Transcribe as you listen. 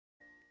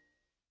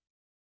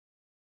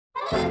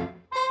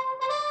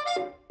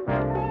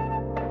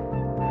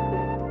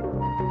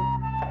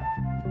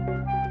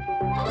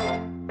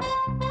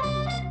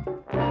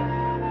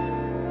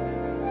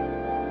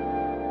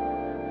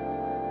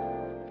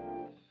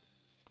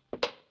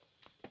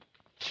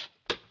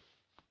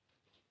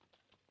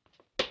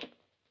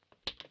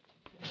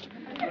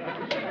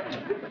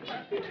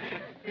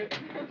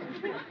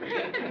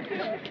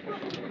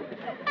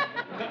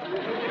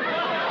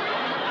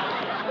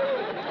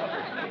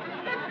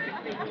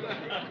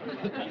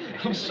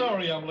I'm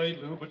sorry I'm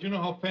late, Lou, but you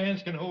know how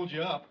fans can hold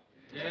you up.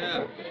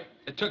 Yeah.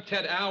 It took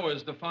Ted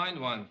hours to find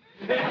one.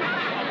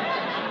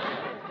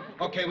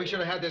 Okay, we should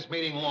have had this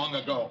meeting long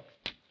ago.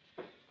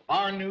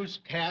 Our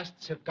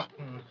newscasts have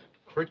gotten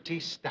pretty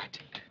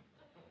static.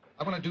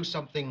 I want to do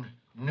something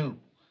new,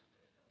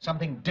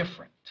 something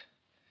different,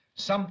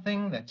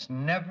 something that's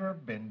never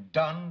been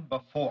done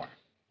before.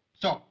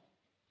 So,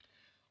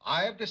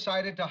 I have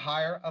decided to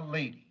hire a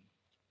lady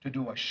to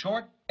do a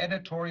short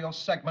editorial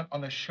segment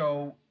on the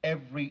show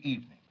every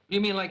evening. You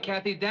mean like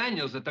Kathy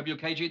Daniels at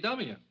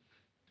WKGW?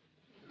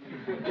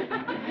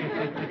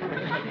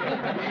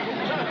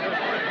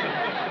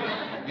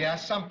 Yeah,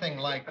 something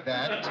like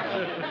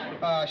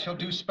that. She'll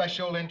do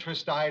special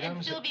interest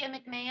items. And Sylvia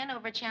McMahon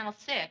over Channel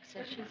 6,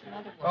 if she's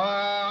another one.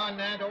 On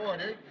that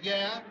order,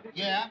 yeah.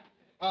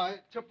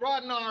 To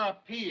broaden our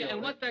appeal. Yeah,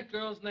 and what's that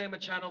girl's name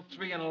at Channel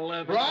 3 and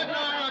 11? Broaden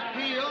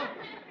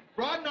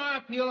our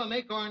appeal and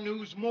make our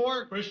news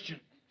more Christian.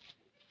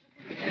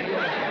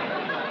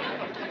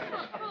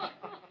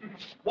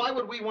 Why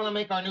would we want to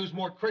make our news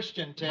more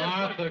Christian, Ted?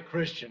 Martha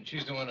Christian.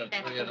 She's the one at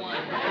That's 3 the and one.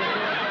 11.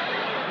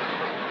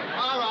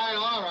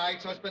 All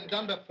right. So it's been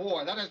done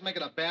before. That doesn't make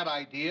it a bad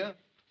idea.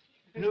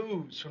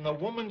 News from the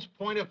woman's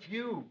point of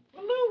view.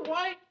 Well, Lou,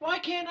 why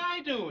can't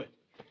I do it?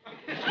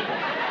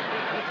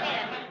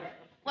 Ted,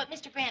 what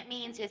Mr. Grant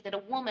means is that a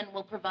woman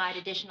will provide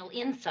additional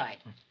insight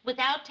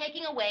without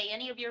taking away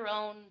any of your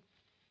own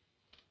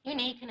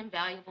unique and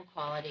invaluable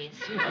qualities.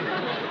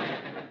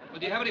 Well,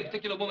 do you have any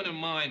particular woman in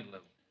mind, Lou?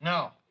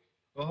 No.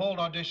 We'll hold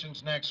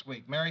auditions next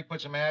week. Mary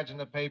put some ads in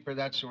the paper,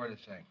 that sort of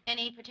thing.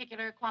 Any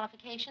particular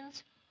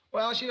qualifications?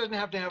 Well, she doesn't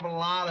have to have a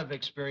lot of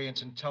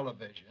experience in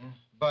television,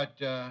 but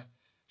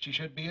she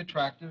should be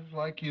attractive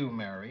like you,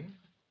 Mary.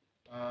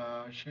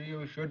 She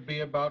should be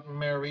about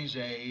Mary's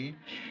age.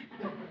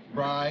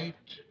 Bright,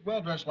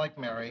 well-dressed like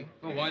Mary.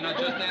 Well, why not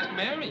just ask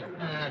Mary?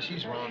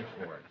 She's wrong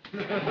for it.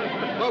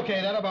 Okay,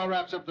 that about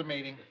wraps up the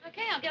meeting.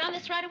 Okay, I'll get on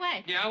this right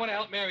away. Yeah, I want to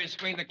help Mary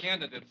screen the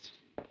candidates.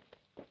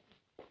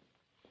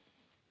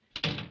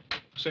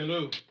 Say,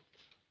 Lou,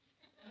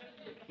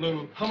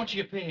 how much are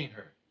you paying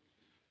her?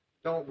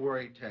 Don't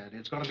worry, Ted.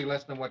 It's going to be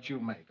less than what you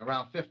make,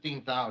 around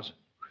 $15,000.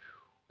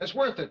 It's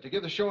worth it to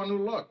give the show a new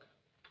look.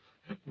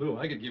 Lou,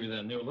 I could give you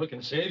that new look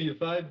and save you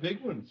 5 big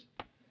ones.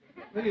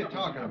 What are you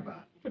talking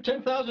about? For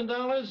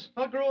 $10,000,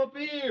 I'll grow a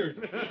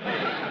beard.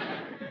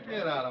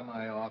 Get out of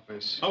my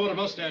office. How about a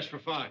mustache for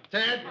 5?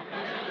 Ted?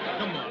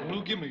 Come on,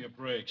 Lou, give me a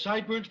break.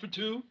 Sideburns for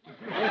 2?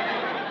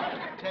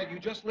 Ted, you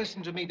just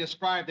listened to me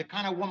describe the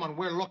kind of woman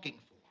we're looking for.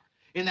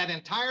 In that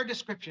entire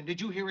description, did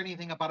you hear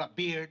anything about a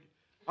beard,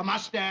 a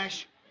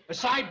mustache, a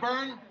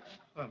sideburn?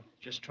 I'm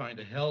just trying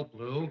to help,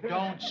 Lou.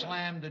 Don't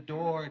slam the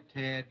door,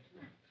 Ted.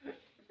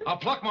 I'll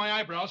pluck my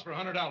eyebrows for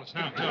 $100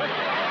 now, tell me.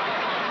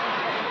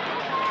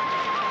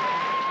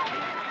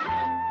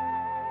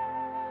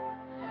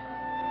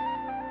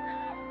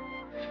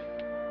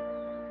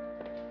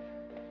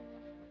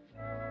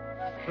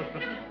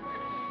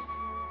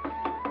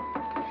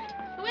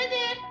 Who is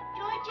it?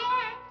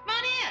 Georgette. Come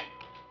on in.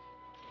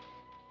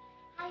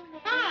 Hi,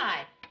 Mary.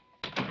 Hi.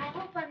 I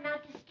hope I'm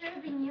not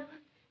disturbing you.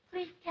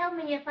 Please tell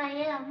me if I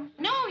am.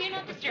 No, you're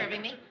not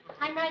disturbing me.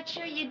 I'm not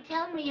sure you'd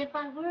tell me if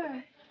I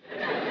were.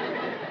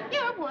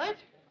 Yeah, I would.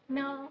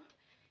 No,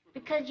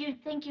 because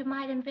you'd think you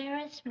might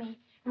embarrass me.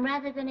 And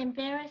rather than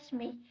embarrass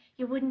me,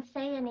 you wouldn't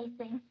say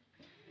anything.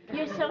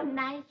 You're so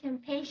nice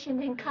and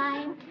patient and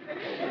kind.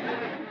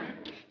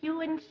 You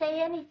wouldn't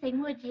say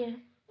anything, would you?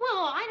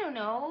 Well, I don't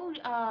know.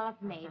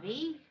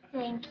 Maybe.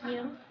 Thank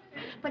you.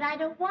 But I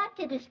don't want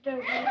to disturb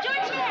you.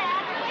 Georgette!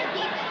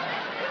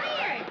 Come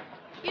here.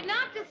 You're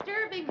not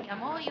disturbing me.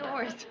 I'm all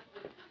yours.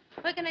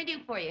 What can I do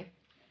for you?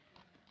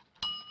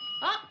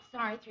 Oh,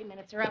 sorry. 3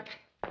 minutes are up.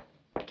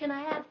 Can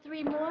I have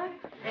 3 more? No,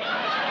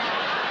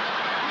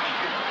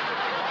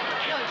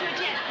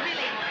 Georgette,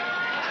 really.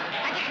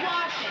 I just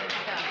washing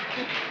stuff.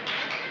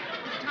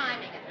 Just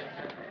timing it.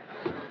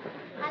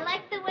 I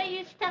like the way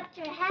you stuffed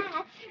your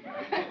hat.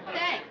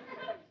 Thanks.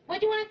 What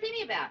do you want to see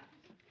me about?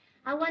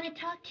 I want to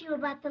talk to you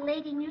about the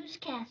lady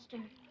newscaster.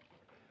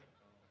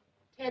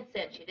 Ted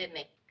said she, didn't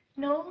he?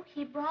 No,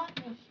 he brought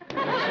me.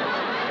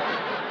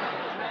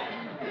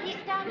 He's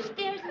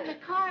downstairs in the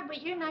car,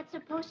 but you're not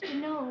supposed to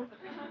know.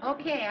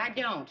 Okay, I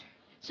don't.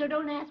 So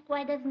don't ask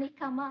why doesn't he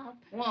come up.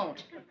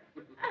 Won't.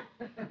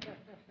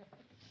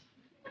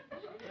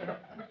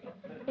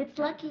 It's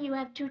lucky you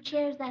have 2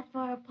 chairs that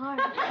far apart.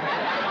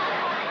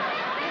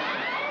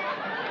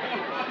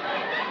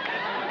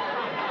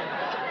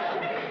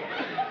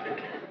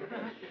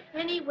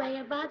 Anyway,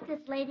 about this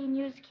lady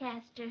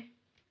newscaster.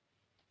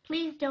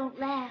 Please don't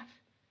laugh.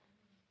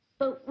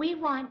 But we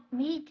want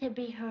me to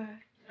be her.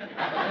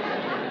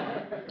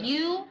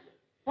 You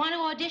want to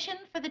audition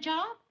for the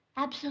job?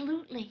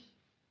 Absolutely.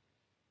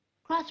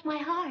 Cross my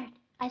heart,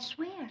 I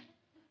swear.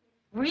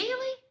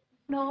 Really?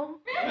 No.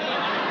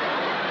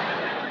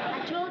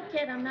 I told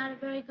Ted I'm not a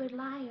very good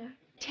liar.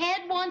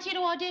 Ted wants you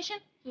to audition?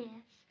 Yes.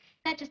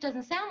 That just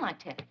doesn't sound like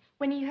Ted.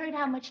 When he heard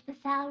how much the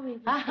salary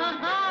was.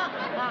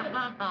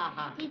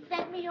 He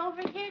sent me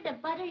over here to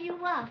butter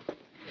you up.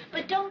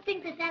 But don't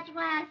think that that's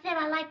why I said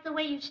I like the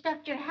way you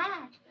stuffed your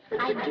hat.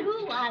 I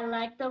do. I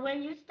like the way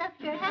you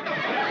stuffed your hat.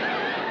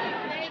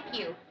 Thank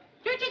you.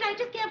 Georgette, I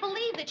just can't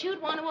believe that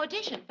you'd want to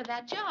audition for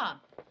that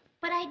job.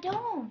 But I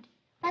don't.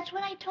 That's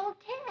what I told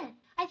Ted.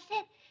 I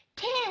said,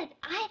 Ted,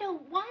 I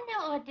don't want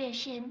to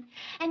audition.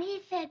 And he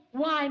said,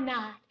 why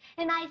not?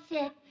 And I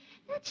said,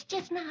 that's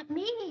just not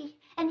me.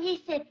 And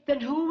he said, then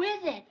who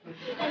is it?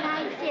 And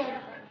I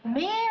said,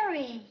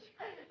 Mary.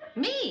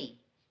 Me?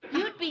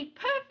 You'd be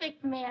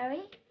perfect,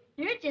 Mary.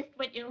 You're just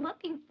what you're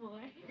looking for.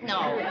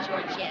 No,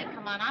 Georgette,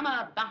 come on. I'm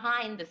a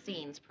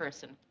behind-the-scenes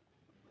person.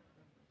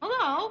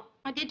 Although,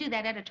 I did do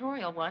that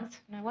editorial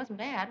once, and I wasn't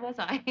bad, was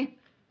I?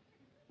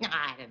 No,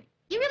 I didn't.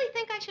 You really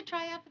think I should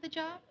try out for the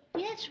job?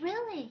 Yes,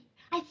 really.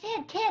 I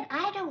said, Ted,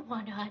 I don't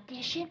want to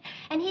audition.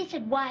 And he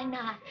said, why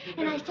not?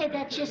 And I said,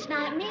 that's just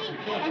not me.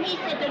 And he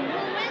said, then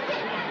who is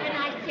it? And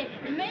I said,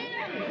 Mary.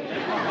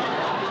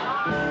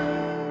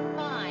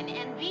 Fine,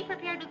 and be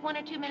prepared with 1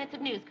 or 2 minutes of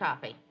news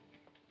copy.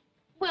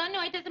 Well,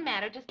 no, it doesn't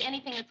matter. Just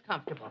anything that's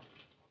comfortable.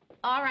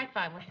 All right,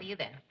 fine. We'll see you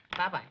then.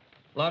 Bye-bye.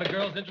 A lot of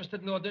girls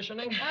interested in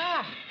auditioning?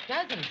 Ah,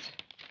 dozens.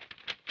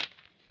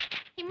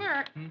 Hey,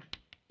 Murr,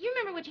 you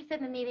remember what you said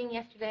in the meeting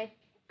yesterday?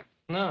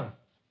 No.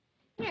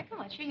 Yeah, come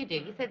on, sure you do.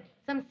 You said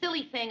some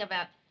silly thing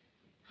about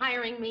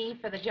hiring me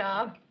for the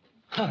job.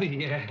 Oh,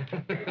 yeah.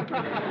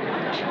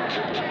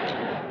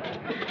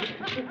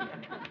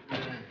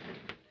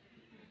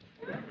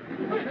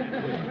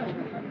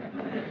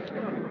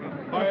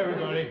 Hi,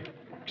 everybody.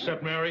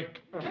 Except Mary.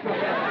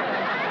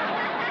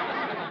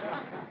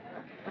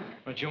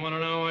 But you want to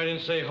know why I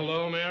didn't say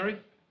hello, Mary?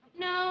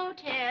 No,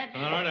 Ted.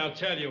 All right, I'll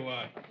tell you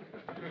why.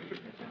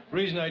 The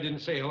reason I didn't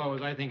say hello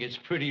is I think it's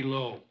pretty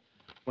low.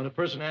 When a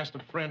person asks a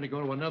friend to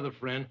go to another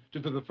friend, to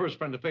do the first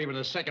friend a favor,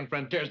 the second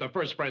friend tears the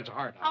first friend's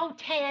heart out. Oh,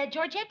 Ted,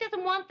 Georgette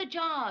doesn't want the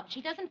job.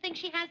 She doesn't think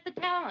she has the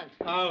talent.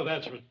 Oh,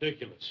 that's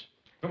ridiculous.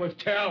 How much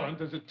talent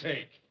does it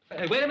take?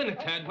 Hey, wait a minute,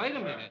 Ted. Wait a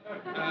minute.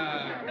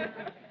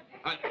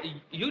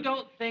 You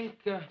don't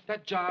think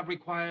that job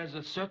requires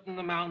a certain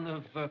amount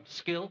of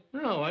skill?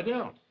 No, I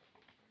don't.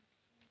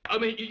 I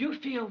mean, you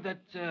feel that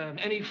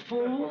any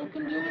fool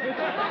can do it?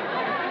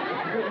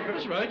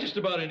 That's right, just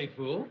about any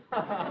fool.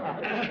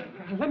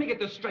 Let me get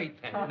this straight,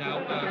 then.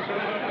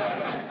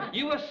 Now,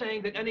 you are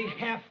saying that any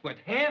half-wit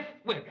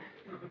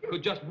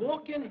could just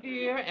walk in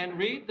here and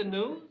read the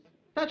news?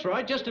 That's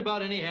right, just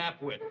about any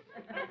half-wit.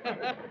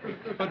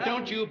 But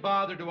don't you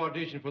bother to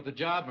audition for the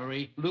job,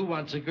 Marie. Lou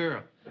wants a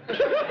girl. I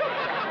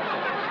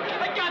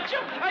got you!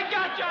 I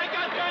got you! I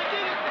got you! I did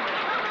it!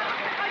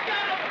 I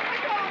got him!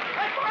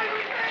 I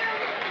finally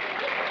nailed it!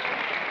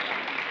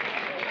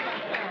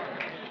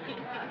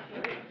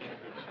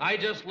 I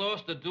just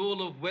lost a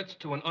duel of wits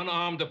to an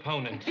unarmed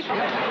opponent.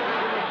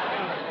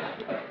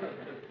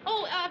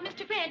 Oh,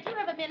 Mr. Grant, do you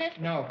have a minute?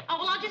 No. Oh,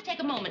 well, I'll just take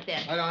a moment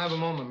then. I don't have a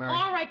moment, Mary.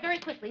 All right, very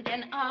quickly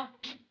then.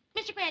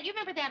 Mr. Grant, you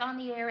remember that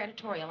on-the-air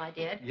editorial I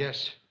did?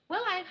 Yes.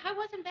 Well, I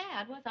wasn't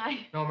bad, was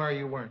I? No, Mary,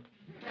 you weren't.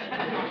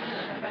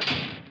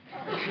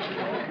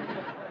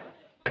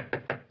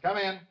 Come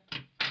in.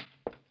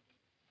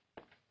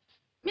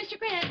 Mr.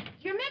 Grant,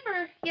 you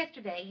remember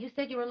yesterday you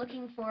said you were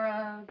looking for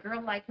a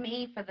girl like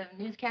me for the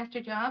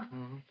newscaster job?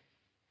 Mm-hmm.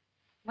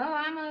 Well,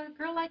 I'm a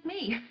girl like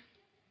me.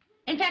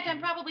 In fact, I'm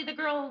probably the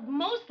girl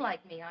most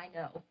like me I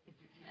know.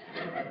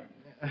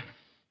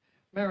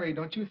 Mary,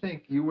 don't you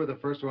think you were the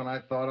first one I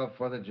thought of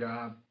for the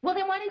job? Well,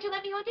 then why didn't you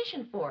let me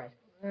audition for it?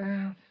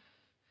 Well,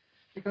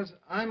 because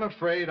I'm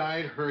afraid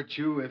I'd hurt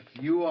you if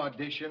you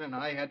auditioned and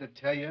I had to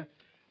tell you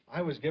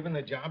I was giving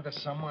the job to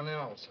someone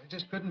else. I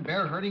just couldn't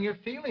bear hurting your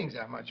feelings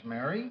that much,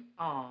 Mary.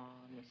 Oh,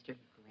 Mr.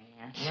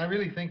 Grant. And I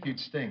really think you'd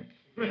stink.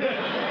 Look,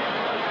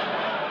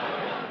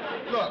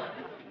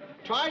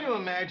 try to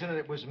imagine that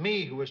it was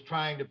me who was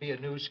trying to be a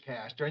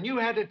newscaster, and you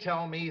had to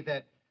tell me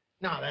that,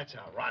 no, that's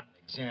a rotten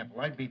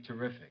example. I'd be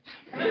terrific.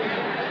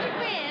 Mr.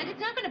 Grant, it's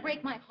not going to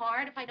break my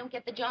heart if I don't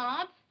get the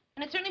job.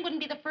 And it certainly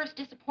wouldn't be the first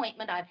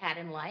disappointment I've had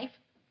in life.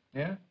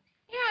 Yeah?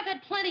 Yeah, I've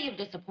had plenty of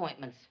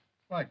disappointments.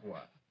 Like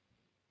what?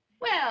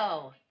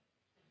 Well,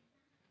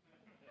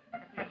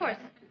 of course,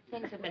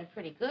 things have been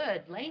pretty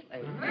good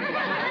lately.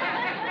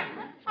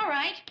 All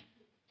right.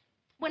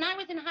 When I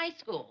was in high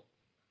school,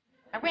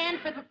 I ran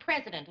for the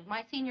president of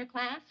my senior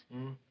class.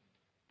 Mm.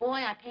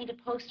 Boy, I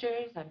painted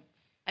posters.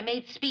 I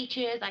made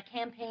speeches. I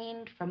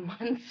campaigned for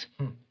months.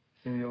 And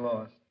you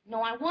lost.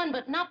 No, I won,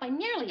 but not by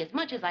nearly as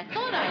much as I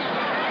thought I would.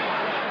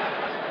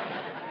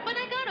 But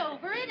I got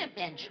over it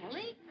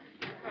eventually.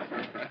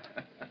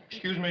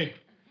 Excuse me.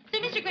 So,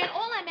 Mr. Grant,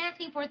 all I'm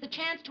asking for is the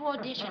chance to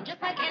audition,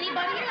 just like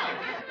anybody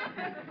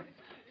else.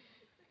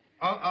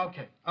 Oh,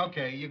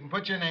 okay. You can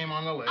put your name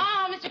on the list.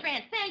 Oh, Mr.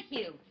 Grant, thank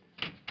you.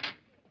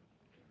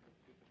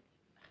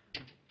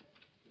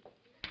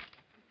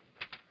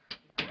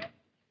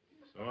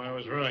 So I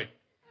was right.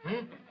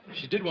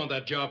 She did want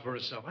that job for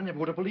herself. I never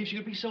would have believed she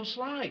could be so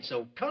sly,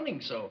 so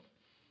cunning, so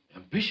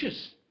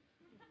ambitious.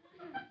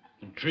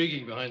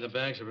 Intriguing behind the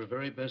backs of her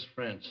very best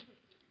friends.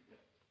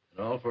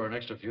 And all for an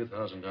extra few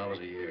 $1,000s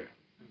a year.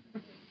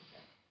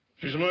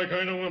 She's my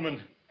kind of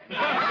woman.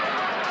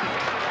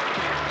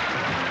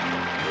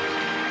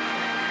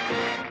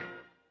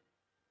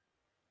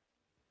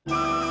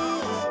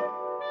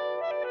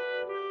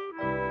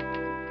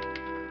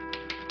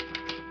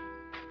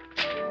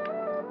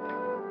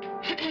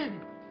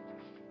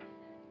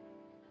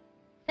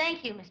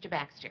 Thank you, Mr.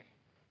 Baxter.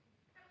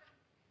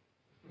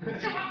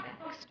 Mr.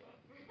 Baxter.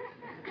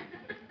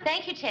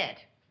 Thank you, Ted.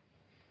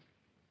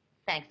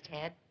 Thanks,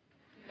 Ted.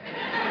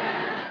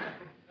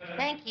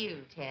 Thank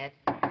you, Ted.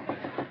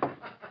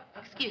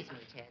 Excuse me,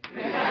 Ted. Who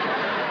is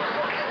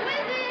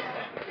it?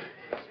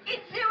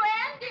 It's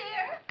Joanne,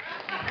 dear.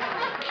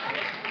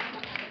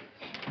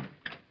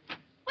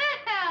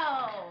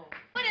 Well,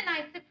 what a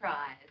nice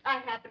surprise. I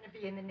happen to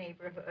be in the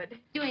neighborhood.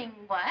 Doing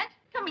what?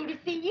 Coming to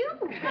see you.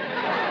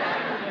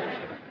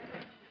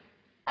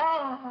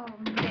 Oh,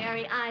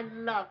 Mary, I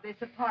love this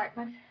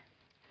apartment.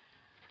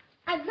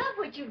 I love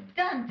what you've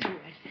done to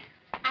it.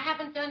 I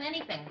haven't done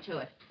anything to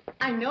it.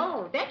 I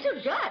know. That's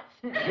your guts.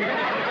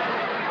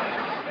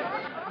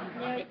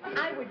 Mary,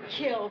 I would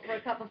kill for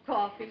a cup of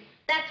coffee.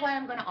 That's why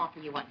I'm going to offer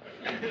you one.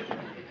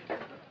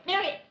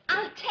 Mary,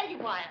 I'll tell you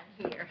why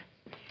I'm here.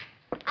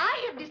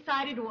 I have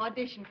decided to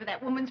audition for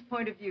that woman's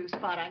point of view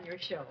spot on your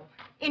show.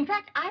 In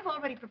fact, I've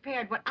already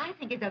prepared what I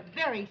think is a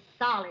very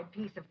solid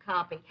piece of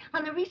copy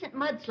on the recent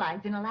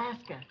mudslides in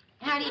Alaska.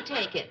 How do you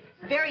take it?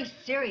 Very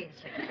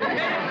seriously.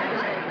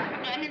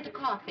 I'm into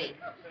coffee.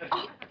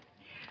 Oh,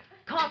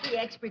 coffee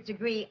experts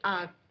agree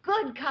a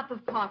good cup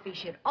of coffee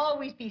should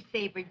always be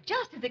savored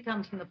just as it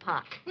comes from the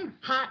pot.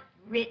 Hot,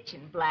 rich,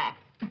 and black.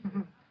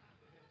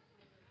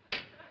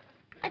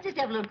 I just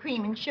have a little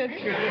cream and sugar.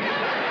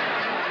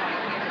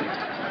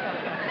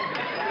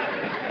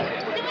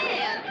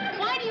 Joanne,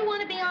 why do you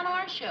want to be on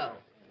our show?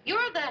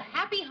 You're the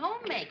happy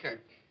homemaker.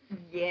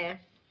 Yes.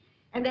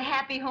 And the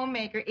happy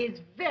homemaker is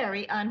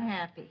very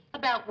unhappy.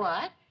 About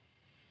what?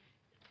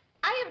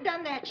 I have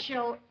done that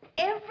show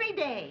every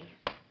day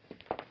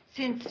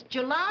since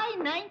July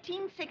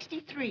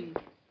 1963. Do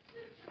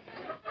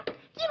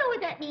you know what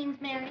that means,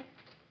 Mary?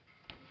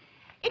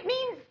 It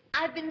means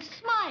I've been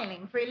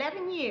smiling for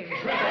 11 years.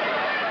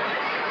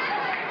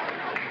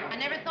 I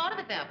never thought of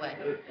it that way.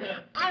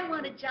 I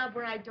want a job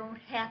where I don't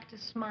have to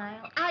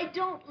smile. I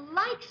don't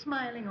like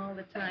smiling all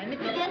the time.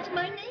 It's against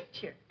my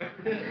nature.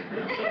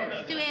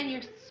 Sue-Ann,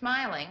 you're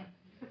smiling.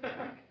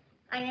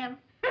 I am.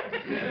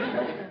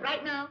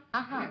 Right now?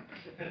 Uh-huh.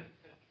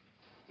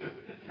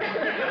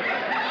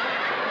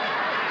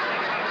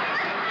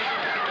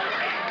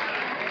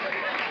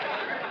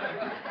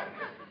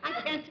 I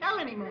can't tell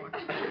anymore.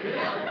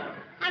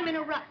 I'm in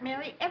a rut,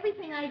 Mary.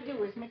 Everything I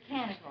do is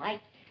mechanical.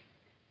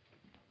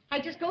 I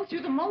just go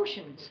through the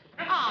motions.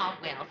 Oh,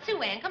 well,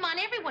 Sue-Ann, come on.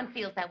 Everyone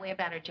feels that way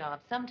about her job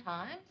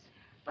sometimes.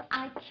 But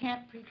I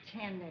can't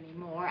pretend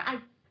anymore.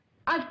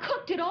 I've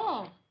cooked it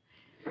all.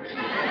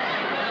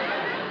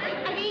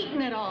 I've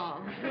eaten it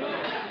all.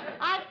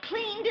 I've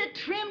cleaned it,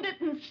 trimmed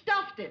it, and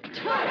stuffed it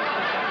twice.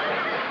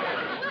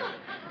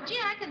 Gee,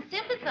 I can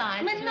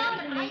sympathize.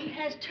 Monotony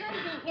has turned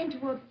me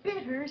into a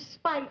bitter,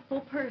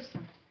 spiteful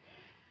person.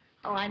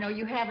 Oh, I know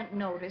you haven't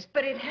noticed,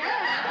 but it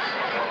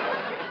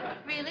has.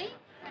 Really?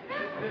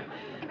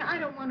 And I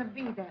don't want to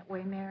be that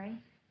way, Mary.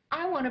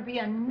 I want to be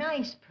a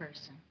nice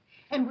person.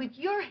 And with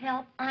your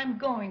help, I'm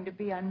going to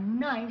be a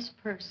nice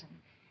person.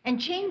 And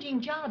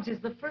changing jobs is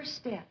the first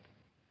step.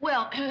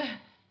 Well,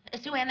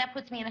 Sue-Ann, that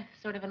puts me in a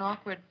sort of an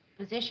awkward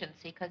position,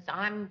 see, because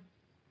I'm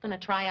going to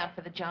try out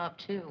for the job,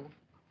 too.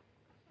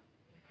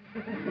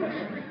 Well,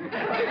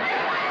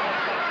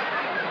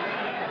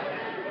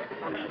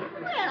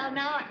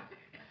 now,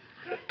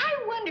 I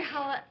wonder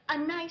how a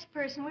nice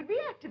person would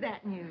react to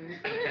that news.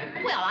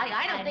 Well,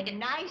 I don't think A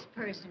nice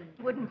person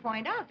wouldn't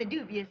point out the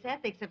dubious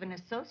ethics of an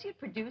associate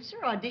producer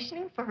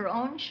auditioning for her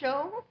own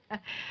show.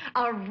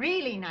 A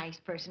really nice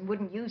person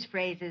wouldn't use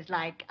phrases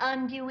like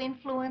undue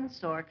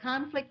influence or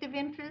conflict of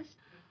interest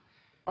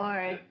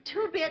or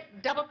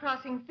two-bit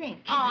double-crossing think.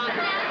 Oh,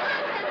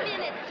 now, just a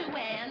minute,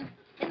 Sue-Ann.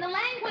 In the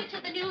language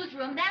of the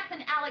newsroom, that's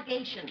an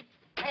allegation.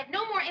 I have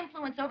no more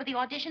influence over the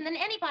audition than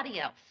anybody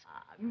else.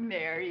 Ah,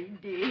 Mary,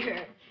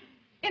 dear.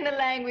 In the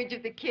language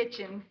of the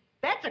kitchen,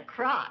 that's a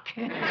crock.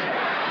 And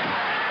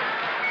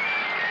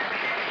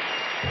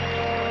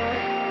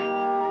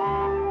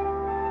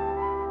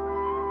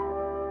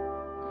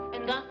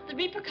thus the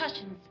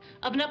repercussions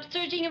of an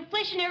upsurging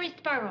inflationary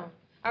spiral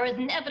are as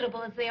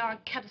inevitable as they are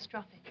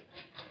catastrophic.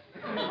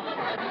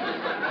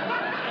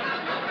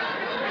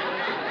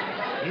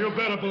 You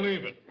better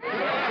believe it.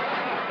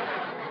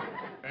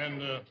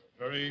 And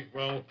very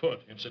well put,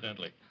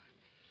 incidentally.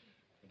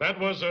 That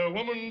was a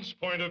woman's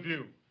point of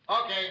view.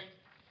 Okay,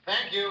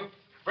 thank you.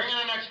 Bring in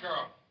the next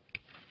girl.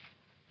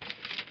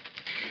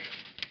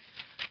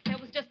 That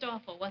was just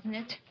awful, wasn't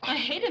it? I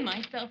hated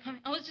myself.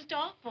 I was just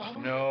awful.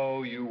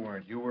 No, you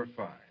weren't. You were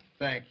fine.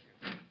 Thank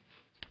you.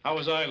 How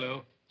was I,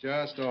 Lou?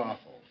 Just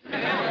awful.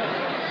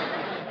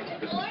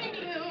 Good morning,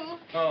 Lou.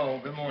 Oh,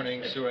 good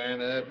morning, Sue Ann.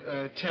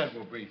 Ted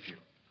will brief you.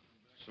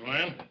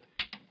 Suan,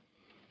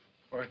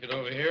 park it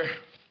over here.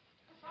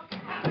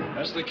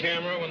 That's the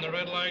camera. When the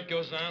red light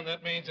goes on,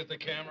 that means that the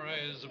camera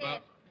is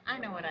about... I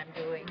know what I'm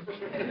doing.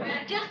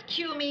 Just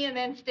cue me and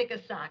then stick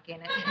a sock in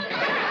it.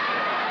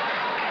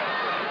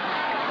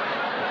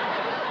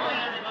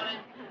 Everybody.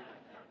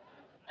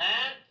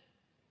 And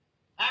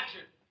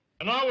action.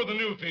 And now with the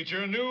new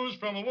feature, news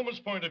from a woman's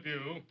point of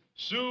view,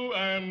 Sue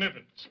Ann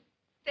Nivens.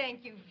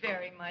 Thank you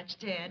very much,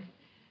 Ted.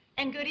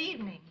 And good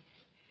evening.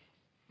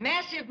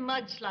 Massive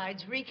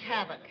mudslides wreak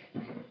havoc.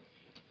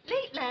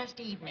 Late last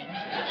evening,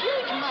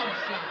 huge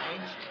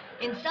mudslides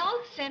in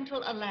south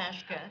central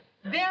Alaska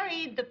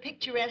buried the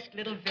picturesque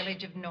little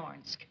village of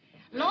Nornsk,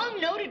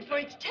 long noted for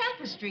its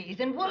tapestries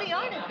and woolly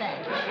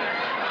artifacts.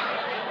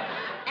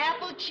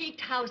 Apple-cheeked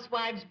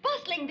housewives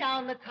bustling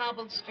down the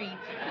cobbled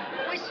streets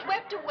were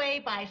swept away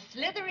by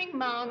slithering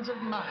mounds of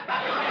mud.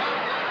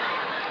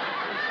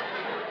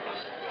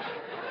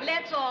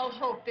 Let's all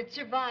hope that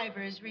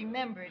survivors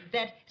remembered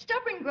that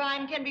stubborn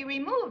grime can be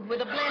removed with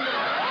a blend of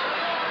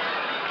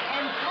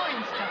and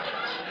cornstarch.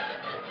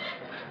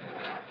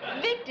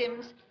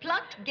 Victims,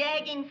 plucked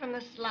gagging from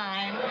the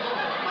slime,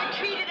 were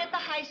treated at the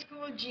high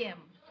school gym,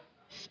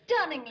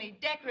 stunningly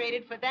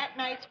decorated for that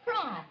night's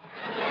prom,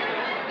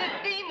 the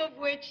theme of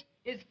which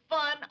is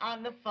fun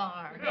on the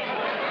farm.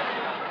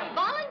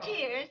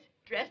 Volunteers,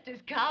 dressed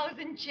as cows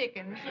and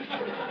chickens,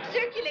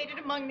 circulated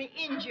among the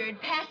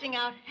injured, passing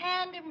out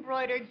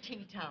hand-embroidered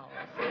tea towels.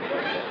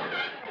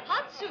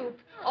 Hot soup,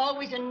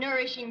 always a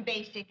nourishing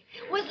basic,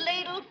 was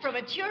ladled from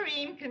a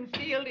tureen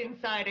concealed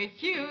inside a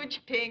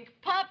huge pink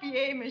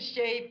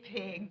papier-mâché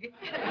pig.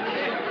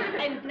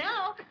 And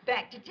now,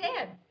 back to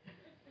Ted.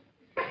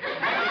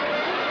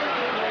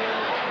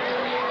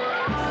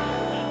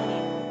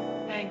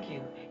 Thank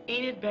you.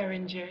 Enid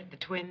Beringer, The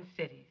Twin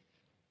Cities.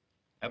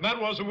 And that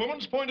was a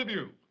woman's point of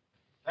view.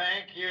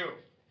 Thank you.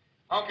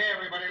 Okay,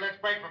 everybody, let's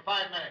break for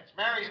 5 minutes.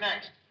 Mary's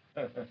next.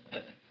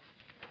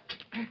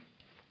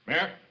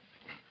 Mayor?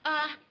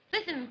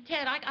 Listen,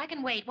 Ted, I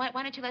can wait. Why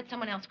don't you let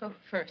someone else go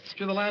first?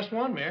 You're the last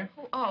one, Mayor.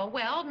 Oh,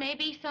 well,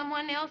 maybe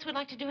someone else would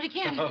like to do it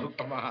again. Oh,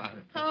 come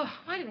on. Oh,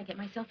 why did I get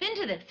myself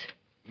into this?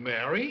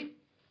 Mary?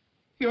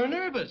 You're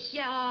nervous.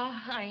 Yeah,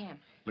 I am.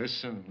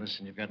 Listen,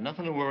 you've got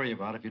nothing to worry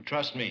about if you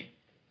trust me.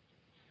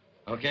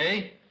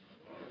 Okay?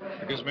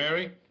 Because,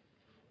 Mary,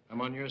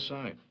 I'm on your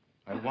side.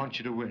 I want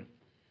you to win.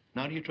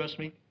 Now, do you trust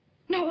me?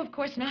 No, of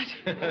course not.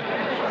 Listen,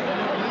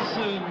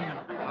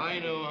 I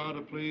know how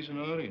to please an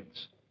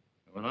audience.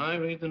 When I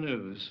read the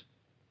news,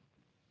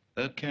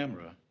 that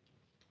camera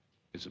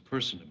is a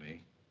person to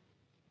me,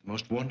 the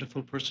most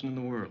wonderful person in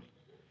the world.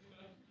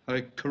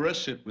 I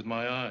caress it with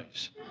my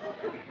eyes.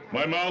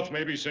 My mouth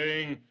may be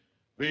saying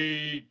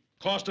the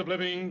cost of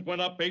living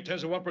went up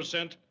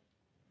 0.8%.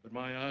 But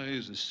my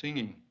eyes are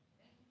singing,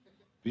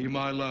 be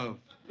my love.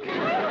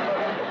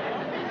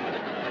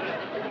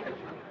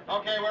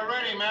 Okay, we're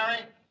ready, Mary.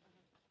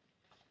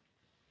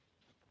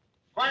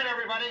 Quiet,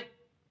 everybody.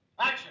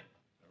 Action.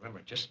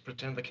 Remember, just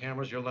pretend the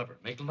camera's your lover.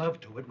 Make love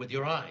to it with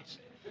your eyes.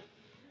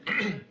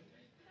 And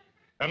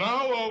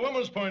now a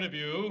woman's point of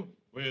view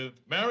with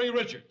Mary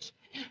Richards.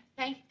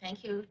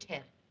 Thank you,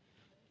 Ted.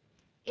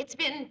 It's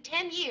been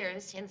 10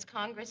 years since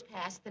Congress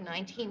passed the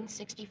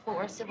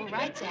 1964 Civil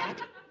Rights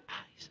Act.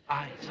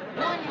 Eyes.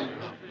 One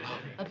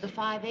of the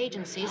 5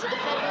 agencies of the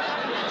federal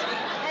government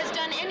has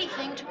done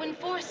anything to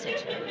enforce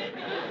it.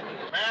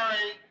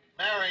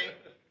 Mary,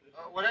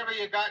 whatever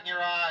you got in your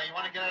eye, you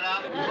want to get it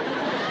out?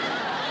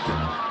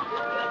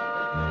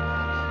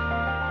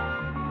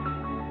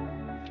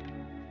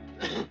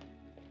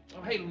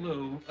 Oh, hey,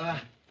 Lou,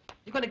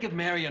 you gonna give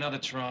Mary another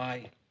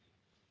try?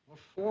 What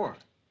for?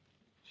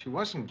 She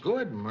wasn't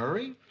good,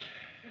 Murray.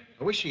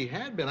 I wish she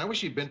had been. I wish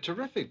she'd been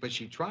terrific, but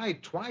she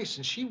tried twice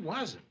and she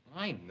wasn't.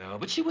 I know,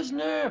 but she was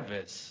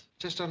nervous.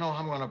 Just don't know how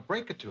I'm going to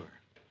break it to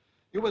her.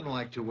 You wouldn't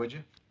like to, would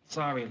you?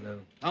 Sorry,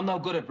 Lou. I'm no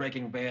good at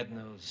breaking bad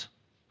news.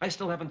 I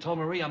still haven't told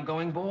Marie I'm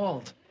going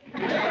bald.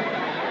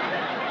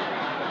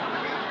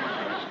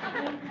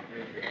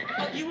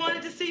 You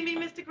wanted to see me,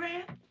 Mr.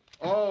 Grant?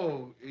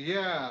 Oh,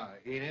 yeah,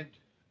 Enid.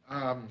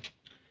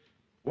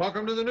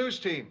 Welcome to the news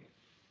team.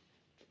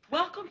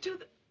 Welcome to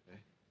the...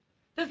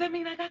 Does that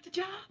mean I got the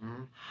job?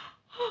 Mm-hmm.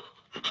 Oh,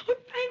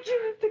 thank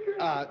you, Mr.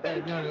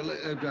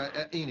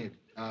 Grant. Enid,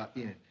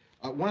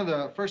 one of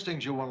the first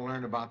things you'll want to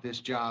learn about this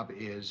job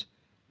is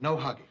no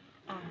hugging.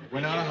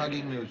 We're not a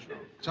hugging newsroom.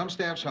 Some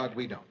staffs hug,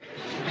 we don't.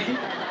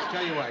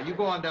 Tell you what, you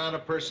go on down to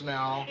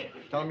personnel,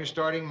 tell them you're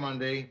starting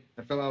Monday,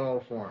 and fill out all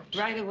the forms.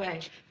 Right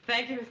away.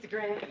 Thank you, Mr.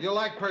 Grant. You'll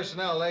like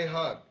personnel, they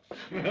hug.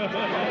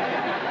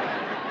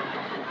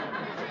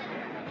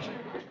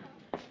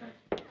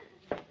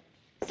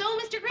 So,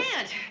 Mr.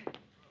 Grant,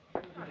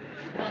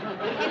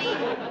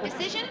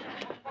 Decision?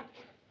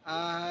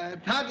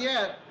 Not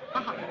yet.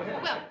 Uh-huh.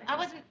 Well, I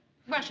wasn't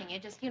rushing you,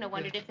 just,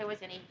 wondered if there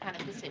was any kind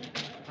of decision.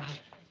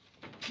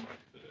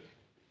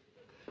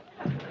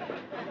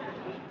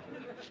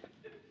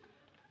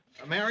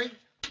 Mary,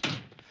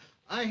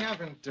 I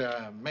haven't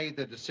made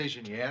the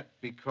decision yet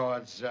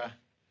because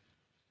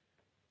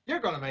you're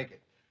going to make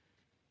it.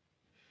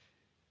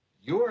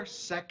 Your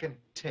second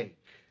take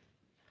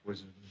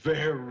was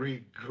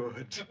very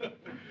good.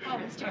 Oh,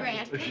 Mr.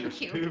 Grant,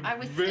 thank you. I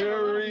was still a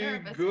little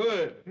nervous. Very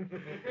good.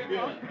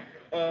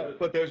 Yeah.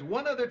 But there's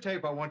one other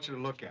tape I want you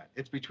to look at.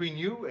 It's between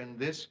you and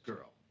this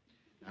girl.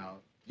 Now,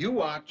 you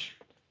watch,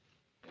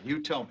 and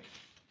you tell me.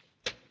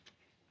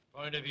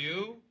 Point of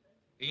view,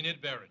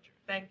 Enid Beringer.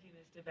 Thank you,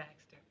 Mr.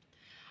 Baxter.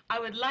 I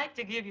would like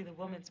to give you the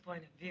woman's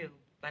point of view,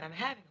 but I'm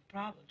having a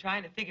problem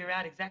trying to figure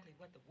out exactly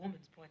what the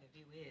woman's point of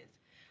view is.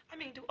 I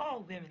mean, do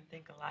all women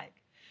think alike?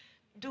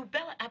 Do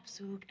Bella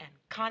Abzug and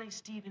Connie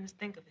Stevens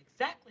think of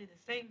exactly the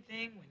same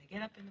thing when they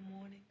get up in the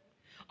morning?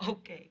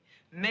 Okay,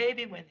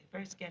 maybe when they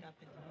first get up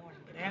in the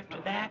morning, but after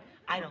that,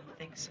 I don't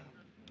think so.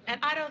 And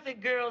I don't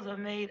think girls are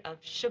made of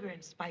sugar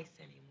and spice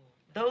anymore.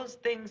 Those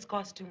things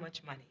cost too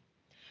much money.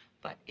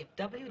 But if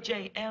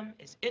WJM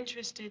is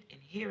interested in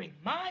hearing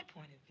my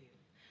point of view,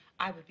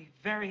 I would be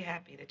very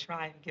happy to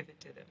try and give it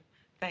to them.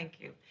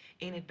 Thank you.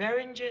 Enid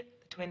Beringer,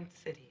 the Twin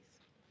Cities.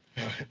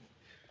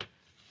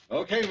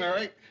 Okay,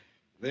 Mary.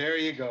 There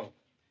you go.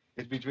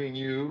 It's between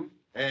you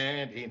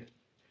and Enid.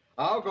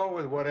 I'll go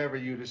with whatever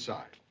you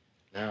decide.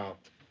 Now,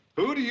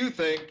 who do you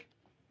think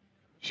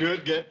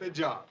should get the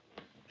job?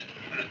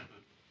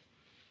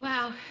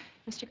 Wow,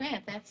 Mr.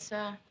 Grant, that's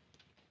a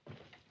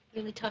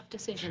really tough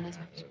decision,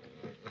 isn't it?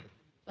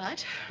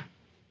 But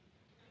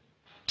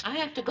I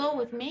have to go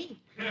with me.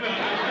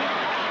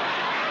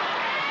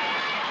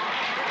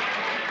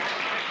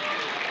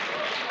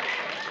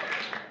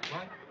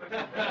 What?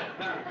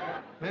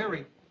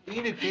 Mary,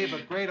 Enid gave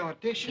a great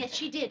audition. Yes,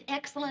 she did.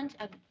 Excellent,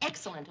 an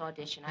excellent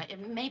audition.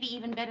 Maybe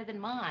even better than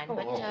mine. Oh,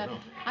 but, no.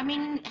 I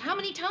mean, how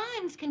many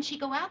times can she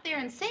go out there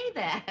and say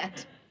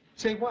that?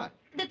 Say what?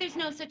 That there's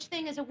no such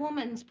thing as a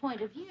woman's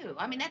point of view.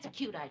 I mean, that's a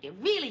cute idea.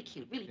 Really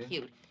cute, really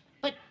cute.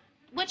 But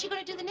what's she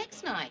going to do the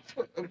next night?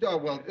 And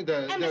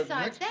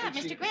besides that,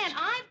 Mr. Grant,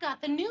 I've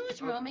got the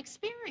newsroom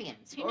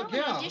experience. You know, an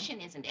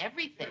audition isn't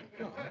everything.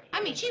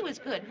 I mean, she was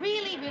good.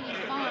 Really, really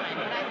fine.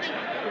 But I think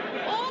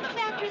all the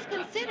factors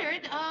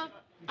considered,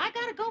 I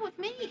got to go with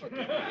me.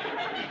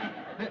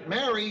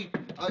 Mary,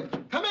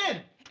 come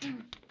in.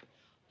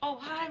 Oh,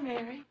 hi,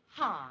 Mary.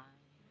 Hi.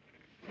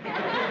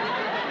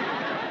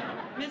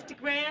 Mr.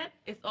 Grant,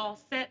 it's all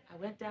set. I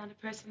went down to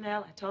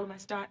personnel. I told them I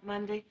start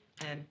Monday.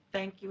 And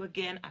thank you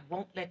again. I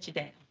won't let you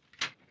down.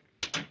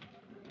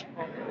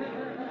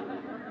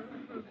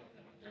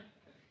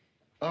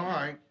 All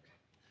right.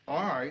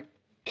 All right.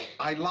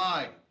 I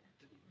lied.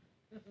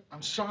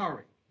 I'm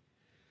sorry.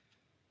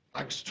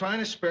 I was trying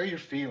to spare your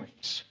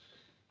feelings.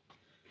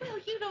 Well,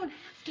 you don't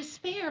have to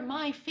spare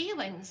my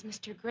feelings,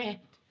 Mr. Grant.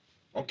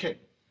 Okay.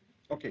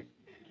 Okay.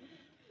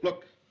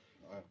 Look.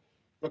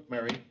 Look,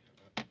 Mary.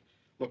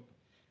 Look.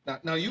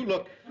 Now you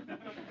look.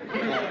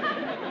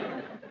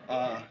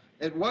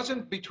 It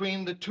wasn't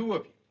between the two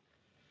of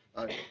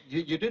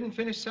you. You didn't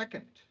finish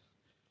second.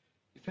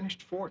 You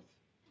finished fourth.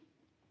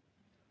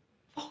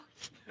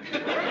 Fourth?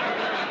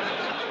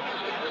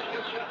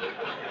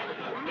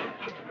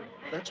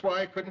 That's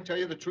why I couldn't tell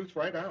you the truth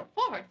right out.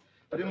 Fourth?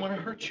 I didn't want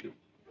to hurt you.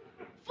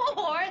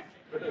 Fourth?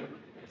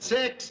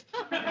 Sixth.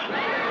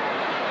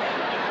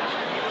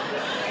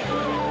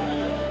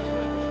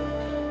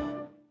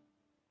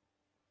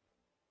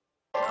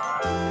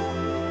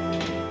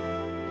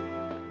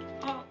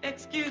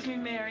 Excuse me,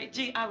 Mary.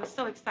 Gee, I was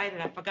so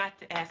excited I forgot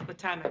to ask what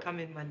time I come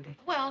in Monday.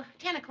 Well,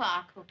 10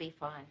 o'clock will be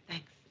fine.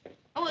 Thanks.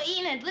 Oh,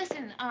 Enid,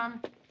 listen,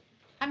 I'm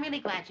really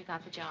glad you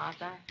got the job.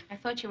 I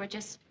thought you were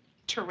just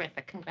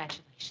terrific.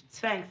 Congratulations.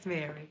 Thanks,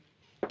 Mary.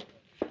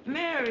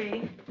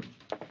 Mary,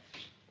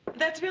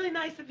 that's really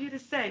nice of you to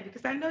say,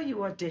 because I know you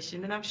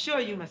auditioned, and I'm sure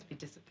you must be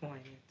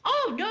disappointed.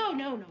 Oh, no.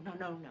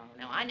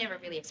 I never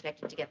really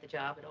expected to get the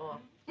job at all.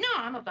 No,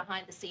 I'm a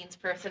behind-the-scenes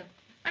person.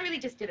 I really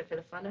just did it for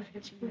the fun of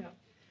it, you know.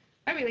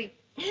 I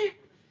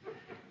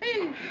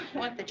didn't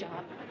want the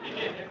job.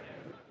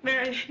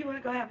 Mary, you want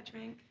to go have a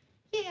drink?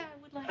 Yeah, I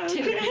would like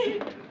Okay.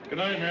 to. Good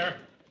night, Mayor.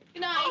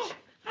 Good night. Oh,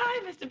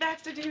 hi, Mr.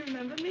 Baxter. Do you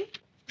remember me?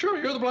 Sure,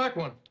 you're the black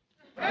one.